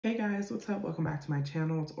Hey guys, what's up? Welcome back to my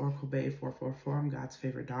channel. It's Oracle Bay 444. I'm God's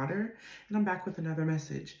favorite daughter, and I'm back with another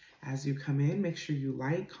message. As you come in, make sure you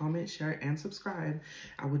like, comment, share, and subscribe.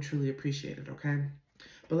 I would truly appreciate it, okay?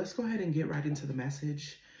 But let's go ahead and get right into the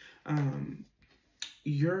message.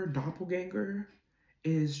 Your doppelganger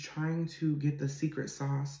is trying to get the secret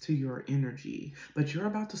sauce to your energy, but you're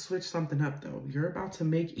about to switch something up though. You're about to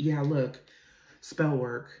make, yeah, look, spell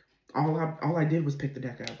work. All I did was pick the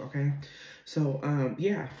deck up, okay? So,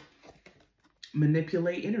 yeah,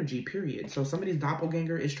 manipulate energy, period. So somebody's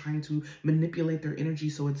doppelganger is trying to manipulate their energy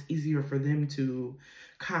so it's easier for them to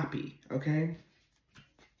copy, okay?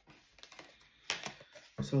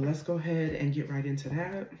 So let's go ahead and get right into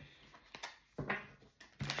that.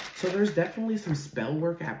 So there's definitely some spell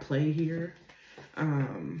work at play here.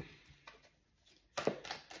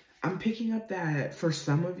 I'm picking up that for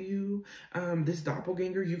some of you, this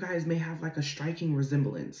doppelganger, you guys may have like a striking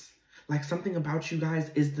resemblance. Like something about you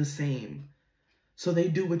guys is the same. So they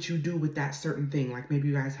do what you do with that certain thing. Like maybe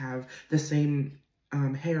you guys have the same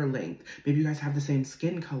hair length. Maybe you guys have the same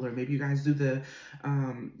skin color. Maybe you guys do the,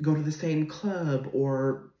 go to the same club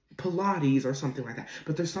or Pilates or something like that.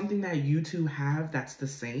 But there's something that you two have that's the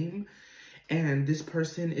same. And this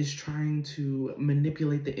person is trying to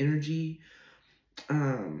manipulate the energy.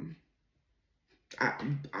 I'm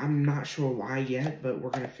not sure why yet, but we're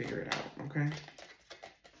going to figure it out, okay?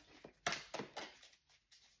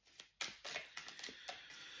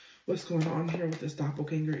 What's going on here with this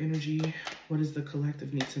doppelganger energy? What does the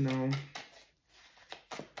collective need to know?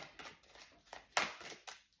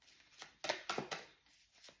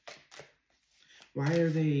 Why are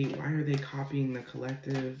they copying the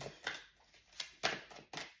collective?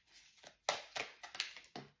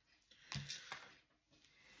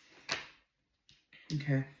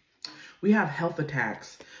 Okay. We have health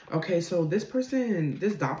attacks. Okay, so this person,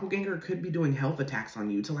 this doppelganger could be doing health attacks on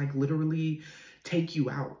you to like literally take you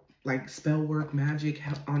out. Like spell work, magic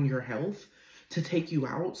on your health to take you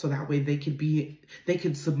out. So that way they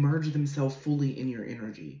could submerge themselves fully in your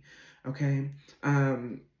energy. Okay.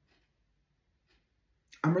 I'm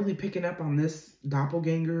really picking up on this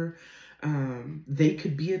doppelganger. They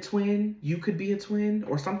could be a twin. You could be a twin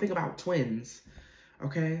or something about twins.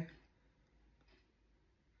 Okay.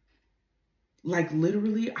 Like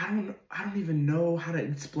literally, I don't even know how to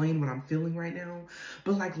explain what I'm feeling right now,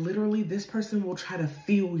 but like literally this person will try to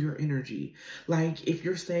feel your energy. Like if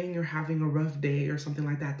you're saying you're having a rough day or something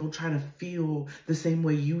like that, they'll try to feel the same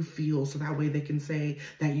way you feel. So that way they can say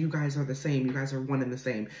that you guys are the same. You guys are one and the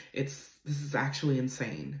same. This is actually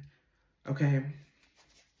insane. Okay.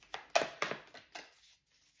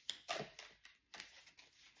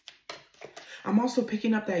 I'm also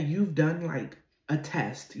picking up that you've done like a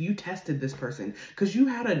test. You tested this person because you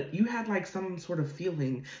had like some sort of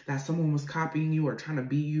feeling that someone was copying you or trying to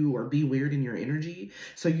be you or be weird in your energy.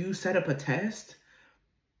 So you set up a test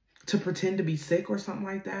to pretend to be sick or something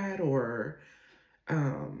like that, or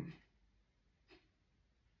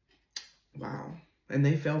wow. And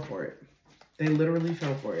they fell for it. They literally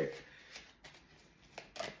fell for it.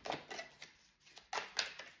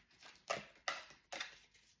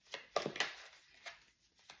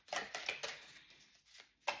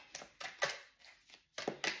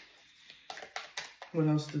 What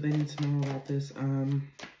else do they need to know about this?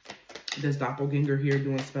 This doppelganger here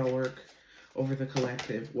doing spell work over the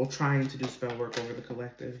collective. Well, trying to do spell work over the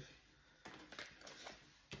collective.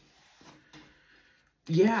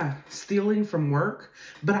 Yeah, stealing from work,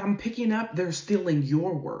 but I'm picking up they're stealing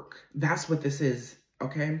your work. That's what this is,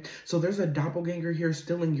 okay? So there's a doppelganger here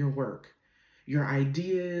stealing your work, your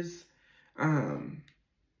ideas, and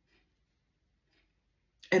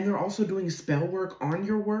they're also doing spell work on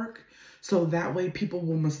your work, so that way people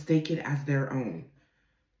will mistake it as their own.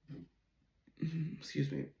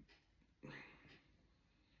 Excuse me.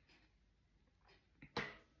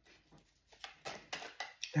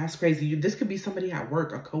 That's crazy. This could be somebody at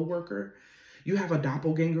work, a coworker. You have a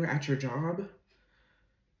doppelganger at your job.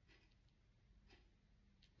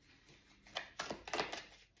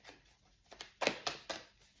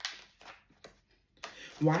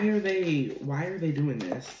 Why are they doing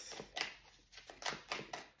this?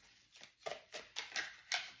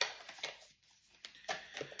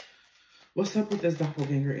 What's up with this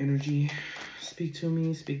doppelganger energy? Speak to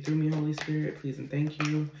me, speak through me, Holy Spirit, please and thank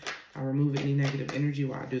you. I'll remove any negative energy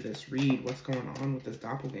while I do this read. What's going on with this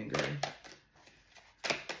doppelganger?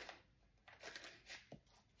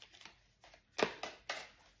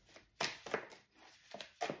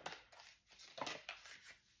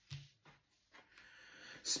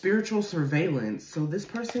 Spiritual surveillance. So this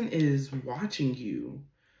person is watching you.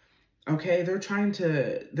 Okay,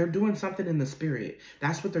 they're doing something in the spirit.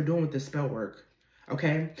 That's what they're doing with this spell work.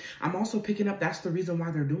 Okay, I'm also picking up that's the reason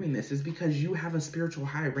why they're doing this is because you have a spiritual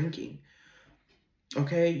high ranking.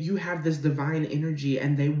 Okay, you have this divine energy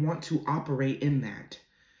and they want to operate in that.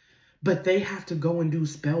 But they have to go and do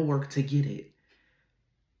spell work to get it.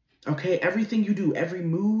 Okay, everything you do, every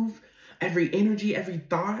move, every energy, every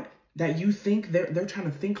thought that you think, they're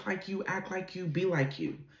trying to think like you, act like you, be like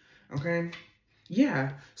you. Okay?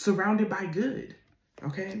 Yeah, surrounded by good.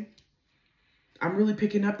 Okay? I'm really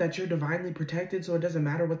picking up that you're divinely protected, so it doesn't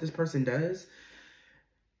matter what this person does.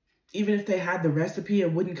 Even if they had the recipe,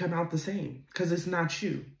 it wouldn't come out the same because it's not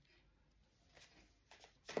you.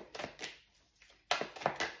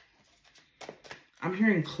 I'm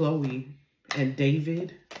hearing Chloe and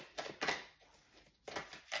David.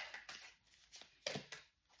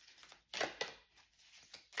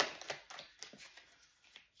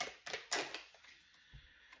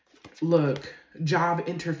 Look, job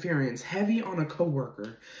interference, heavy on a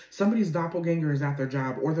coworker. Somebody's doppelganger is at their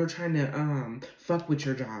job, or they're trying to fuck with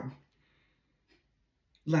your job.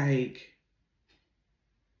 Like,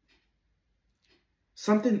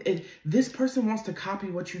 this person wants to copy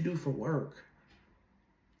what you do for work.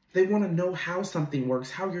 They want to know how something works,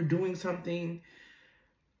 how you're doing something.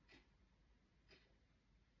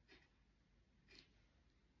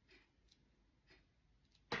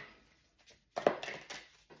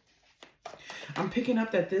 I'm picking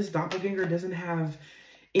up that this doppelganger doesn't have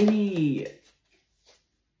any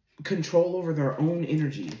control over their own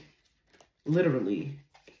energy. Literally.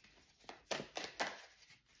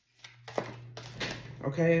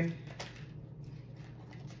 Okay?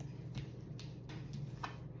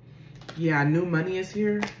 Yeah, new money is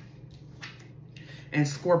here. And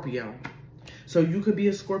Scorpio. So you could be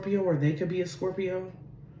a Scorpio or they could be a Scorpio.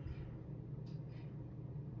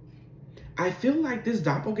 I feel like this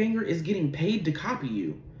doppelganger is getting paid to copy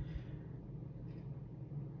you.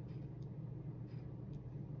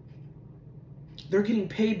 They're getting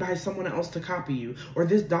paid by someone else to copy you. Or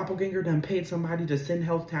this doppelganger done paid somebody to send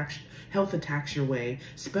health attacks your way,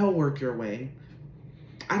 spell work your way.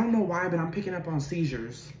 I don't know why, but I'm picking up on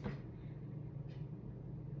seizures.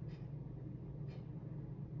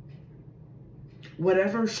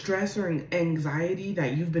 Whatever stress or anxiety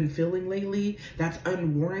that you've been feeling lately that's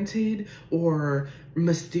unwarranted or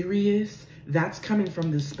mysterious, that's coming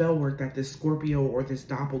from the spell work that this Scorpio or this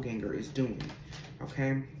doppelganger is doing,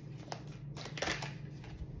 okay?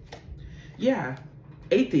 Yeah,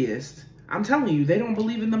 atheist. I'm telling you, they don't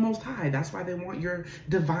believe in the Most High. That's why they want your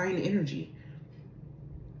divine energy.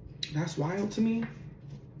 That's wild to me,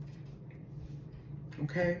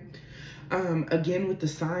 okay? Again, with the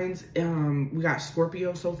signs, we got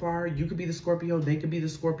Scorpio so far. You could be the Scorpio, they could be the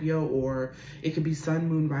Scorpio, or it could be Sun,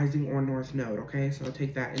 Moon, Rising, or North Node, okay? So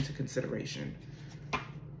take that into consideration.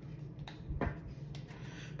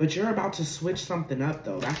 But you're about to switch something up,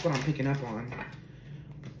 though. That's what I'm picking up on.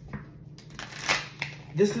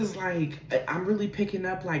 This is like, I'm really picking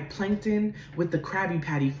up like Plankton with the Krabby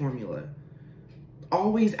Patty formula.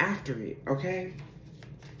 Always after it, okay?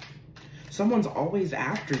 Someone's always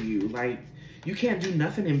after you. Like, you can't do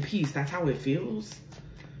nothing in peace. That's how it feels.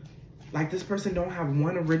 Like, this person don't have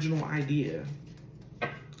one original idea.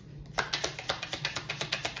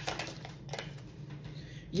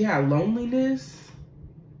 Yeah, loneliness,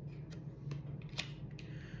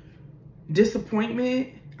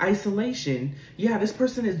 disappointment, isolation. Yeah, this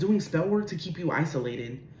person is doing spell work to keep you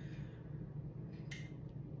isolated.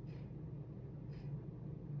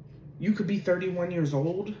 You could be 31 years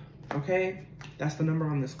old. Okay, that's the number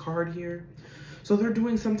on this card here. So they're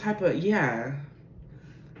doing some type of, yeah,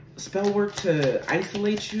 spell work to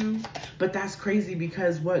isolate you. But that's crazy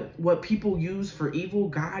because what people use for evil,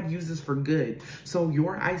 God uses for good. So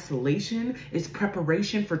your isolation is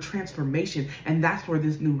preparation for transformation. And that's where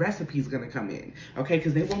this new recipe is going to come in. Okay,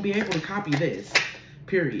 because they won't be able to copy this,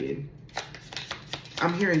 period.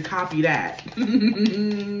 I'm hearing copy that.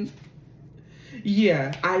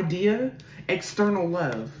 Yeah, idea, external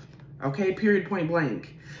love. Okay, period, point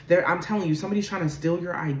blank. I'm telling you, somebody's trying to steal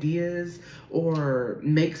your ideas or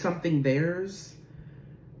make something theirs.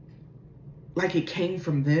 Like it came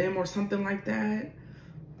from them or something like that.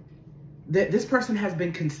 This person has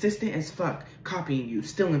been consistent as fuck, copying you,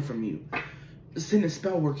 stealing from you, sending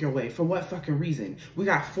spell work your way. For what fucking reason? We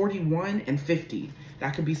got 41 and 50.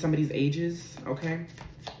 That could be somebody's ages, okay?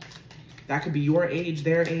 That could be your age,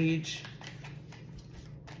 their age.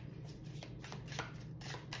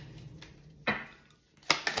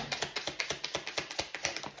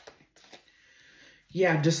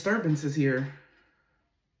 Yeah, disturbances here.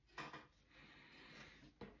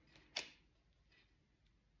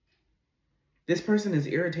 This person is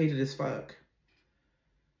irritated as fuck.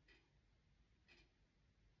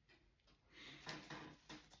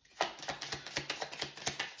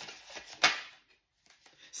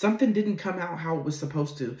 Something didn't come out how it was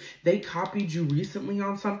supposed to. They copied you recently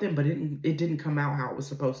on something, but it didn't come out how it was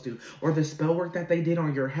supposed to. Or the spell work that they did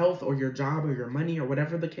on your health or your job or your money or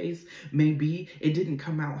whatever the case may be, it didn't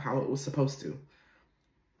come out how it was supposed to.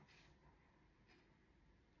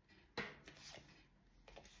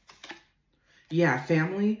 Yeah,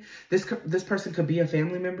 family. This person could be a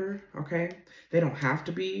family member, okay? They don't have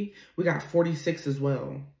to be. We got 46 as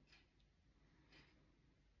well.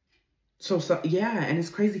 So yeah, and it's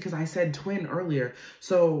crazy because I said twin earlier.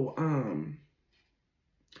 So,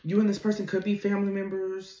 you and this person could be family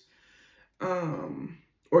members.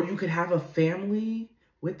 Or you could have a family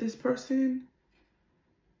with this person.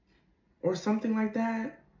 Or something like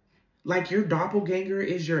that. Like your doppelganger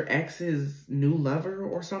is your ex's new lover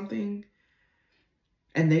or something.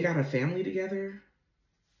 And they got a family together.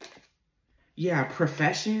 Yeah,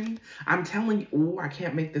 profession. I'm telling you, I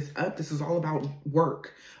can't make this up. This is all about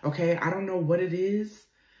work, okay? I don't know what it is,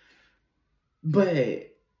 but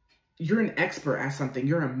you're an expert at something.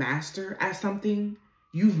 You're a master at something.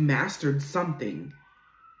 You've mastered something.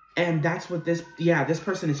 And that's what this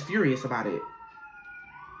person is furious about it.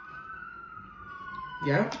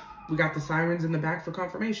 Yep, we got the sirens in the back for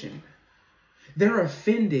confirmation. They're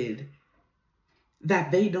offended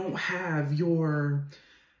that they don't have your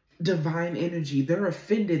divine energy. They're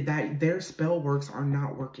offended that their spell works are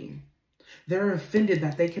not working. They're offended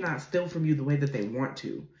that they cannot steal from you the way that they want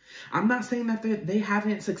to. I'm not saying that they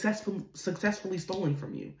haven't successfully stolen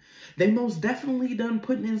from you. They most definitely done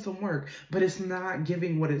putting in some work, but it's not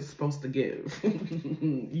giving what it's supposed to give.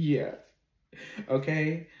 Yeah.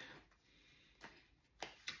 Okay.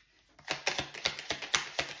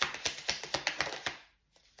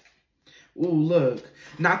 Ooh, look.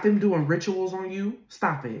 Not them doing rituals on you.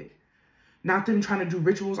 Stop it. Not them trying to do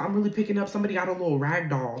rituals. I'm really picking up somebody got a little rag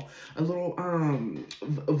doll. A little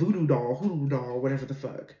voodoo doll, hoodoo doll, whatever the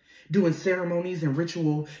fuck. Doing ceremonies and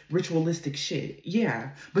ritualistic shit.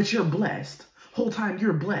 Yeah, but you're blessed. Whole time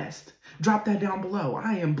you're blessed. Drop that down below.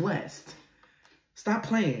 I am blessed. Stop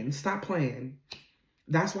playing. Stop playing.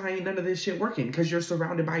 That's why ain't none of this shit working. Because you're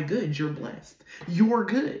surrounded by good. You're blessed. You're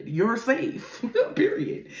good. You're safe.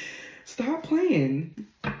 Period. Stop playing.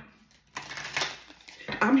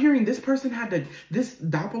 I'm hearing this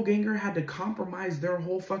doppelganger had to compromise their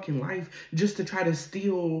whole fucking life just to try to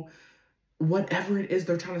steal whatever it is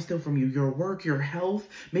they're trying to steal from you. Your work, your health.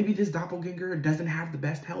 Maybe this doppelganger doesn't have the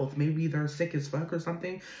best health. Maybe they're sick as fuck or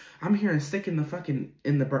something. I'm hearing sick in the fucking,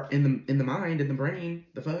 in the mind, in the brain,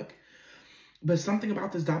 the fuck. But something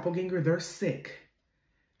about this doppelganger, they're sick.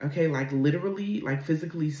 Okay, like literally, like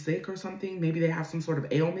physically sick or something. Maybe they have some sort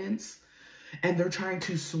of ailments. And they're trying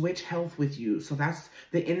to switch health with you. So that's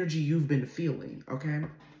the energy you've been feeling, okay?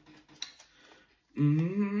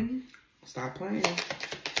 Stop playing.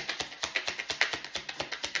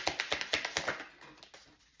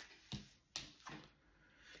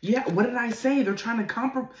 Yeah, what did I say? They're trying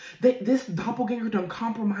to this doppelganger done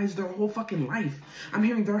compromise their whole fucking life. I'm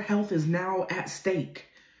hearing their health is now at stake,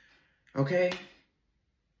 okay?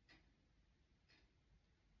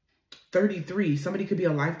 33. Somebody could be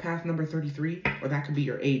a life path number 33, or that could be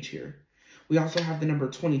your age here. We also have the number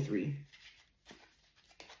 23.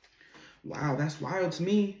 Wow, that's wild to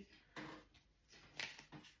me.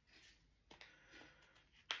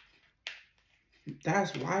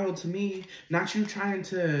 That's wild to me. Not you trying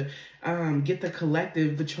to get the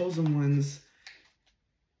collective, the chosen ones,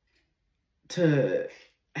 to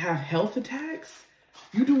have health attacks.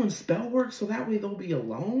 You doing spell work so that way they'll be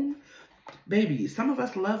alone? Baby, some of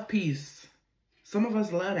us love peace. Some of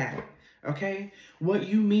us love that, okay? What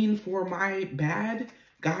you mean for my bad,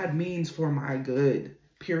 God means for my good,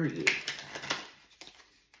 period.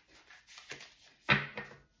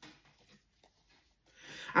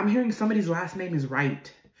 I'm hearing somebody's last name is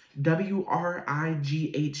Wright. W-R-I-G-H-T,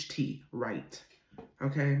 Wright,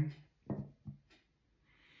 okay?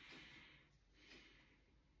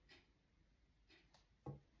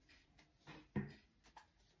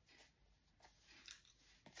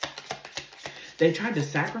 They tried to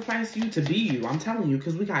sacrifice you to be you. I'm telling you,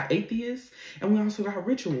 because we got atheists and we also got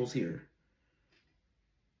rituals here.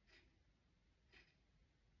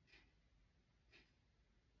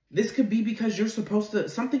 This could be because you're supposed to,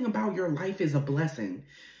 something about your life is a blessing.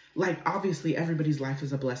 Like, obviously, everybody's life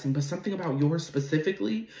is a blessing, but something about yours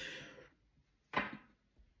specifically.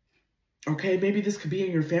 Okay, maybe this could be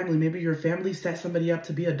in your family. Maybe your family set somebody up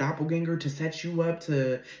to be a doppelganger to set you up,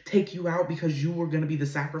 to take you out because you were going to be the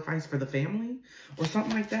sacrifice for the family or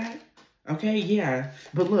something like that. Okay, yeah.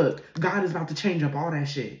 But look, God is about to change up all that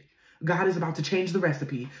shit. God is about to change the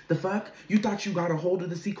recipe. The fuck? You thought you got a hold of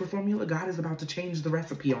the secret formula? God is about to change the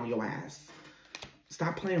recipe on your ass.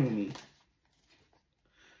 Stop playing with me.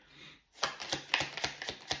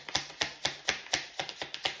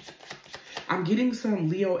 I'm getting some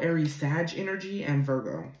Leo, Aries, Sag energy and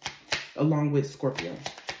Virgo, along with Scorpio.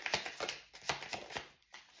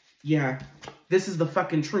 Yeah, this is the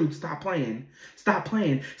fucking truth. Stop playing. Stop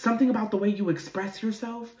playing. Something about the way you express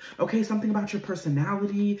yourself, okay? Something about your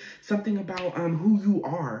personality, something about who you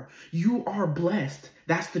are. You are blessed.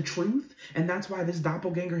 That's the truth. And that's why this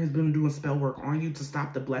doppelganger has been doing spell work on you to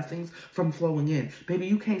stop the blessings from flowing in. Baby,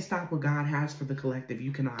 you can't stop what God has for the collective.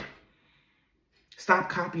 You cannot. Stop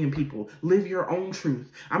copying people. Live your own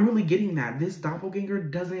truth. I'm really getting that. This doppelganger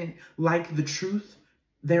doesn't like the truth,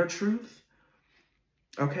 their truth.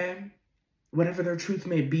 Okay, whatever their truth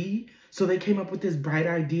may be. So they came up with this bright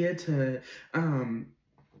idea to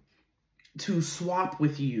swap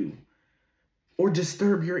with you or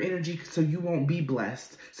disturb your energy so you won't be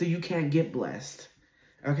blessed, so you can't get blessed.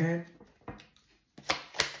 Okay?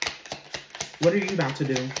 What are you about to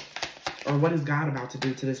do? Or what is God about to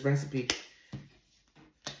do to this recipe?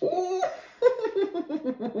 Ooh.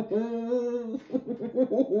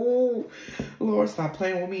 Lord, stop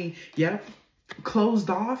playing with me. Yep. Closed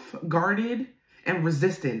off, guarded, and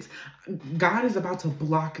resistance. God is about to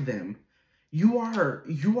block them. You are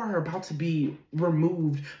about to be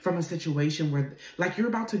removed from a situation where, like, you're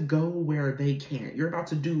about to go where they can't. You're about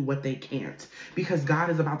to do what they can't, because God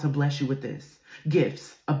is about to bless you with this.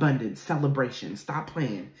 Gifts, abundance, celebration. Stop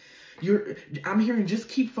playing. I'm hearing just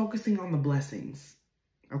keep focusing on the blessings.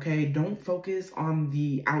 Okay? Don't focus on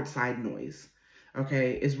the outside noise.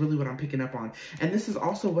 Okay, is really what I'm picking up on. And this is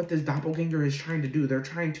also what this doppelganger is trying to do. They're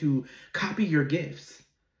trying to copy your gifts.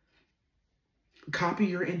 Copy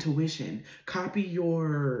your intuition. Copy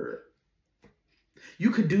your...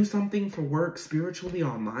 You could do something for work spiritually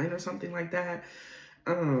online or something like that.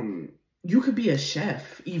 You could be a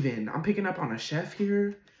chef even. I'm picking up on a chef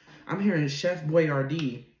here. I'm hearing Chef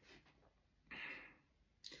Boyardee.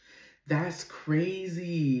 That's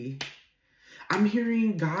crazy. I'm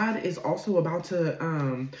hearing God is also about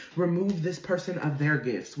to remove this person of their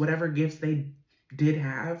gifts. Whatever gifts they did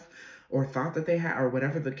have or thought that they had, or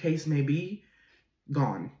whatever the case may be,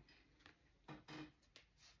 gone.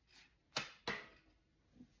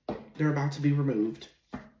 They're about to be removed.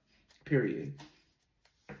 Period.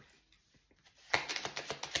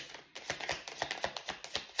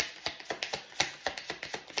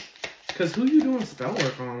 Because who you doing spell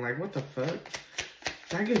work on? Like, what the fuck?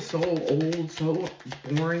 That gets so old, so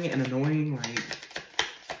boring and annoying, like...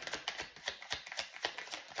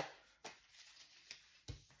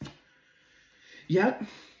 Yep,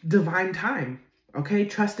 divine time, okay?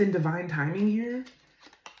 Trust in divine timing here.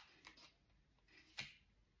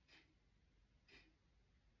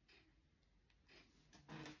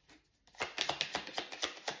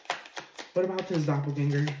 What about this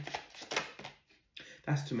doppelganger?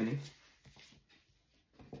 That's too many.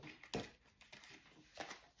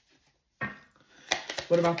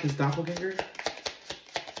 What about this doppelganger?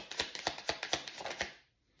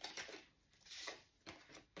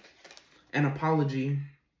 An apology.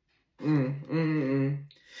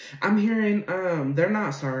 I'm hearing, they're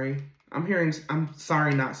not sorry. I'm hearing, I'm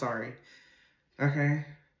sorry, not sorry. Okay?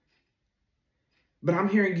 But I'm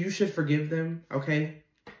hearing you should forgive them, okay?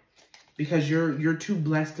 Because you're too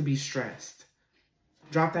blessed to be stressed.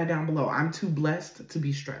 Drop that down below. I'm too blessed to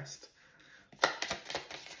be stressed.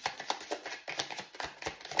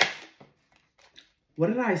 What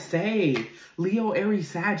did I say? Leo, Aries,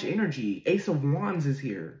 Sag energy. Ace of Wands is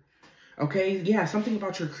here. Okay, yeah, something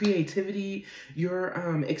about your creativity,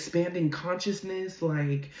 your expanding consciousness,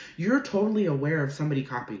 like, you're totally aware of somebody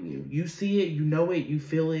copying you. You see it, you know it, you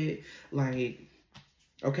feel it, like,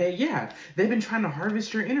 okay, yeah. They've been trying to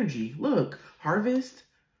harvest your energy. Look, harvest,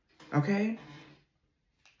 okay?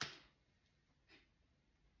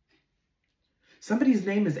 Somebody's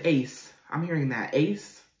name is Ace. I'm hearing that,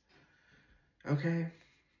 Ace. Okay.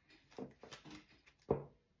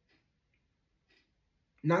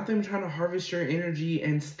 Not them trying to harvest your energy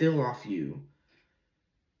and steal off you.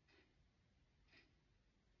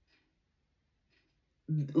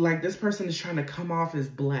 Like, this person is trying to come off as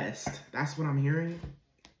blessed. That's what I'm hearing.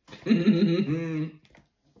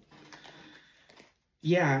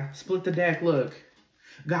 Yeah, split the deck. Look,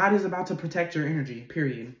 God is about to protect your energy,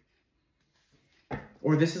 period.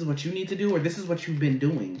 Or this is what you need to do, or this is what you've been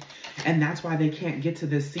doing. And that's why they can't get to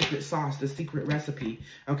this secret sauce, the secret recipe,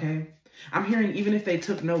 okay? I'm hearing even if they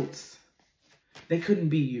took notes, they couldn't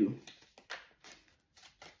be you.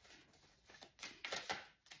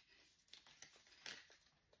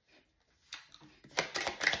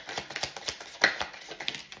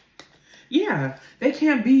 Yeah, they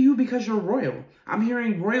can't be you because you're royal. I'm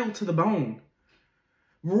hearing royal to the bone.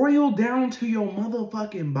 Royal down to your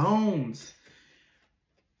motherfucking bones.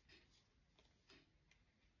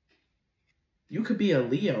 You could be a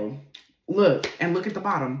Leo. Look, and look at the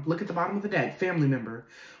bottom. Look at the bottom of the deck. Family member.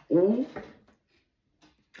 Oh,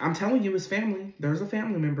 I'm telling you, it's family. There's a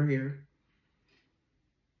family member here.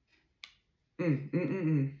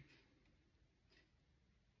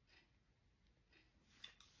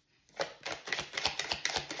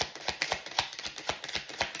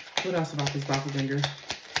 What else about this doppelganger?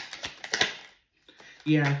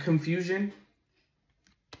 Yeah, confusion.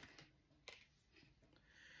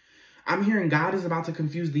 I'm hearing God is about to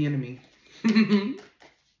confuse the enemy.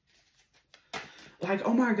 Like,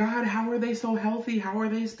 oh my God, how are they so healthy? How are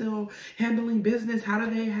they still handling business? How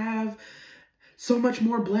do they have so much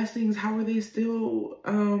more blessings? How are they still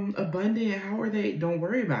abundant? How are they? Don't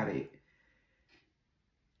worry about it.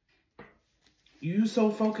 You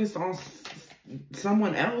so focused on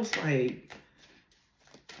someone else, like,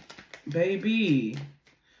 baby.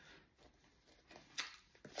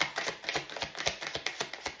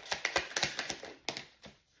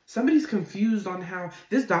 Somebody's confused on how,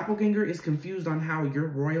 this doppelganger is confused on how you're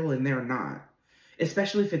royal and they're not.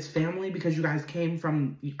 Especially if it's family, because you guys came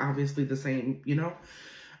from, obviously, the same, you know?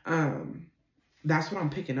 That's what I'm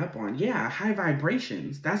picking up on. Yeah, high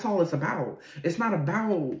vibrations. That's all it's about. It's not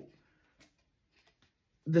about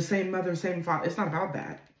the same mother, same father. It's not about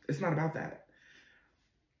that. It's not about that.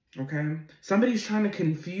 Okay? Somebody's trying to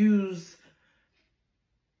confuse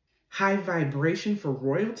high vibration for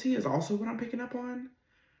royalty is also what I'm picking up on.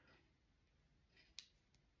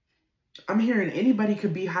 I'm hearing anybody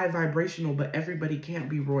could be high vibrational, but everybody can't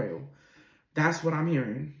be royal. That's what I'm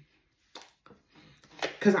hearing.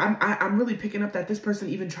 Because I'm really picking up that this person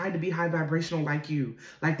even tried to be high vibrational like you.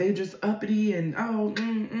 Like they just uppity and, oh,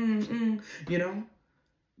 you know?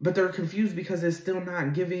 But they're confused because it's still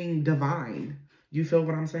not giving divine. You feel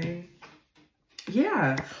what I'm saying?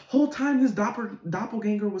 Yeah. Whole time this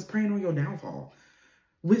doppelganger was praying on your downfall.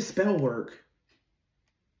 With spell work.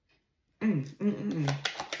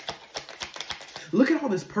 Look at all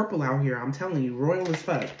this purple out here. I'm telling you, royal as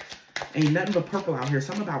fuck. Ain't nothing but purple out here.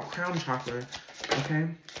 Something about crown chakra, okay?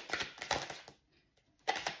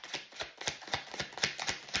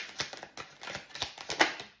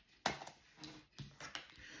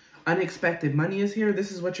 Unexpected money is here.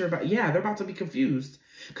 This is what you're about. Yeah, they're about to be confused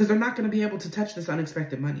because they're not going to be able to touch this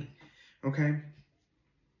unexpected money, okay?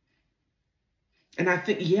 And I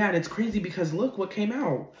think, yeah, and it's crazy because look what came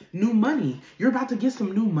out. New money. You're about to get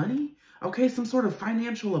some new money, okay? Some sort of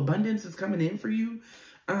financial abundance is coming in for you.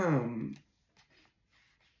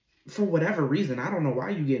 For whatever reason. I don't know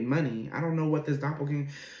why you getting money. I don't know what this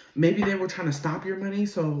doppelganger... Maybe they were trying to stop your money,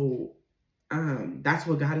 so that's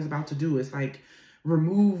what God is about to do. It's like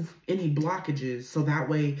remove any blockages so that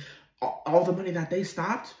way all the money that they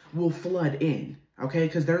stopped will flood in, okay?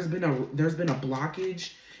 Because there's been a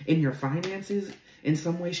blockage in your finances in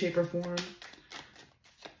some way, shape, or form.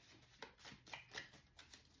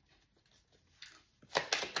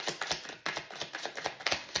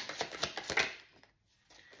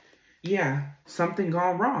 Yeah, something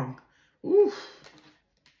gone wrong. Oof.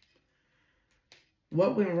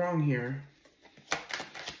 What went wrong here?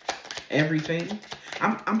 Everything.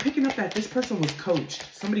 I'm picking up that this person was coached.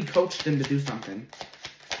 Somebody coached them to do something.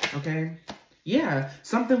 Okay? Yeah,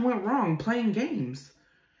 something went wrong playing games.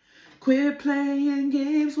 Quit playing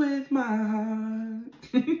games with my heart.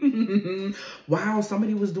 Wow,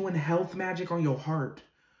 somebody was doing health magic on your heart.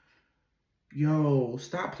 Yo,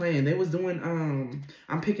 stop playing. They was doing,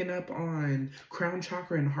 I'm picking up on crown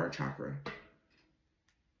chakra and heart chakra.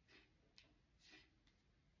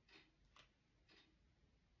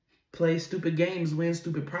 Play stupid games, win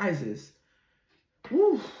stupid prizes.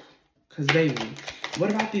 Woo. Because, baby, what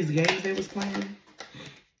about these games they was playing?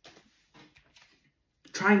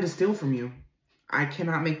 Trying to steal from you. I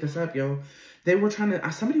cannot make this up, yo. They were trying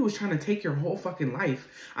to, somebody was trying to take your whole fucking life.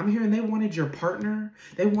 I'm hearing they wanted your partner.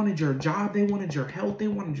 They wanted your job. They wanted your health. They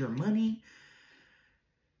wanted your money.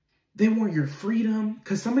 They want your freedom.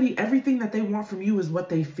 Because everything that they want from you is what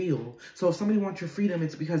they feel. So if somebody wants your freedom,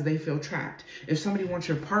 it's because they feel trapped. If somebody wants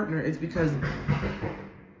your partner, it's because...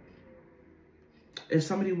 If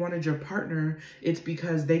somebody wanted your partner, it's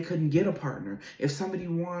because they couldn't get a partner. If somebody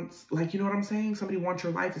wants, like, you know what I'm saying? Somebody wants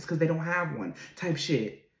your life, it's because they don't have one type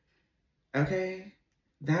shit. Okay?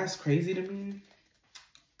 That's crazy to me.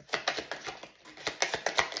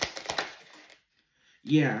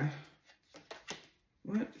 Yeah.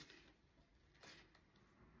 What?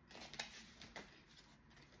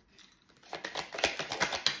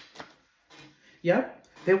 Yep.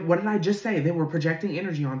 What did I just say? They were projecting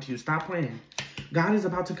energy onto you. Stop playing. God is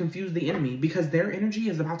about to confuse the enemy because their energy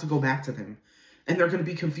is about to go back to them. And they're going to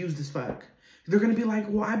be confused as fuck. They're going to be like,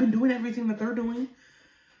 well, I've been doing everything that they're doing.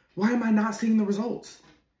 Why am I not seeing the results?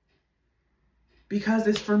 Because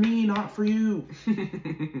it's for me, not for you.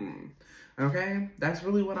 Okay? That's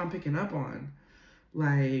really what I'm picking up on.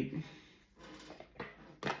 Like,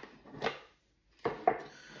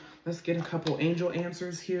 let's get a couple angel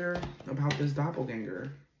answers here about this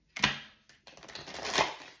doppelganger.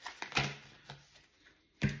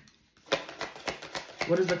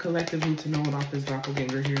 What does the collective need to know about this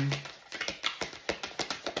doppelganger here?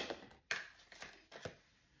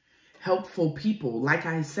 Helpful people. Like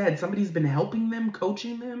I said, somebody's been helping them,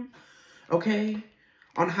 coaching them, okay,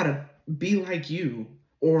 on how to be like you,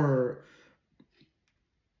 or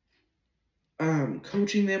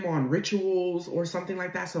coaching them on rituals or something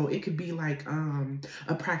like that. So it could be like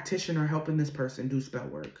a practitioner helping this person do spell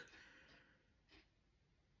work.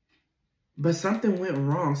 But something went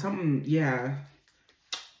wrong. Something, yeah.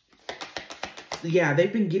 Yeah,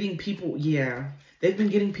 they've been getting people, yeah. They've been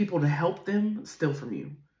getting people to help them steal from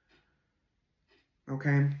you.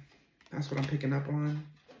 Okay? That's what I'm picking up on.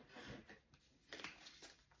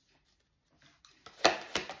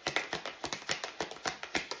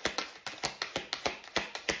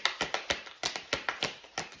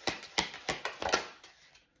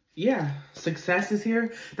 Yeah, success is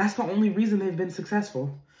here. That's the only reason they've been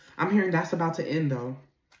successful. I'm hearing that's about to end, though.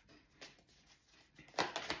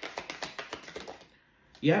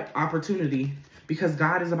 Yep, opportunity. Because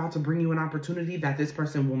God is about to bring you an opportunity that this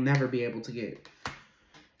person will never be able to get.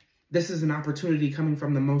 This is an opportunity coming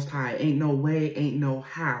from the Most High. Ain't no way, ain't no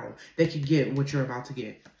how they could get what you're about to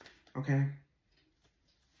get. Okay?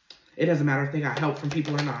 It doesn't matter if they got help from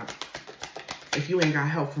people or not. If you ain't got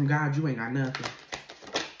help from God, you ain't got nothing.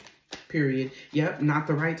 Period. Yep, not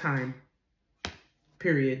the right time.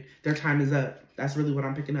 Period. Their time is up. That's really what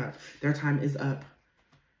I'm picking up. Their time is up.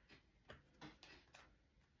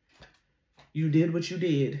 You did what you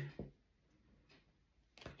did.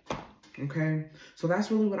 Okay? So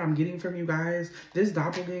that's really what I'm getting from you guys. This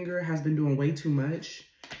doppelganger has been doing way too much.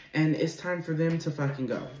 And it's time for them to fucking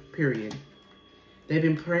go. Period. They've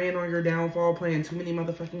been preying on your downfall, playing too many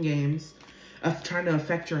motherfucking games, of trying to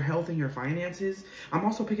affect your health and your finances. I'm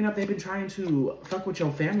also picking up they've been trying to fuck with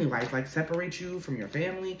your family life, like separate you from your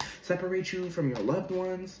family, separate you from your loved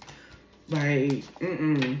ones. Like,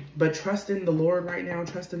 But trust in the Lord right now,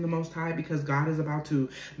 trust in the Most High, because God is about to,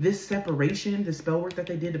 this separation, the spell work that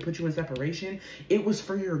they did to put you in separation, it was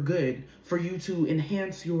for your good, for you to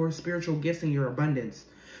enhance your spiritual gifts and your abundance,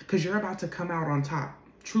 because you're about to come out on top,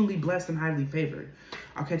 truly blessed and highly favored.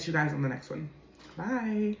 I'll catch you guys on the next one.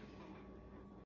 Bye.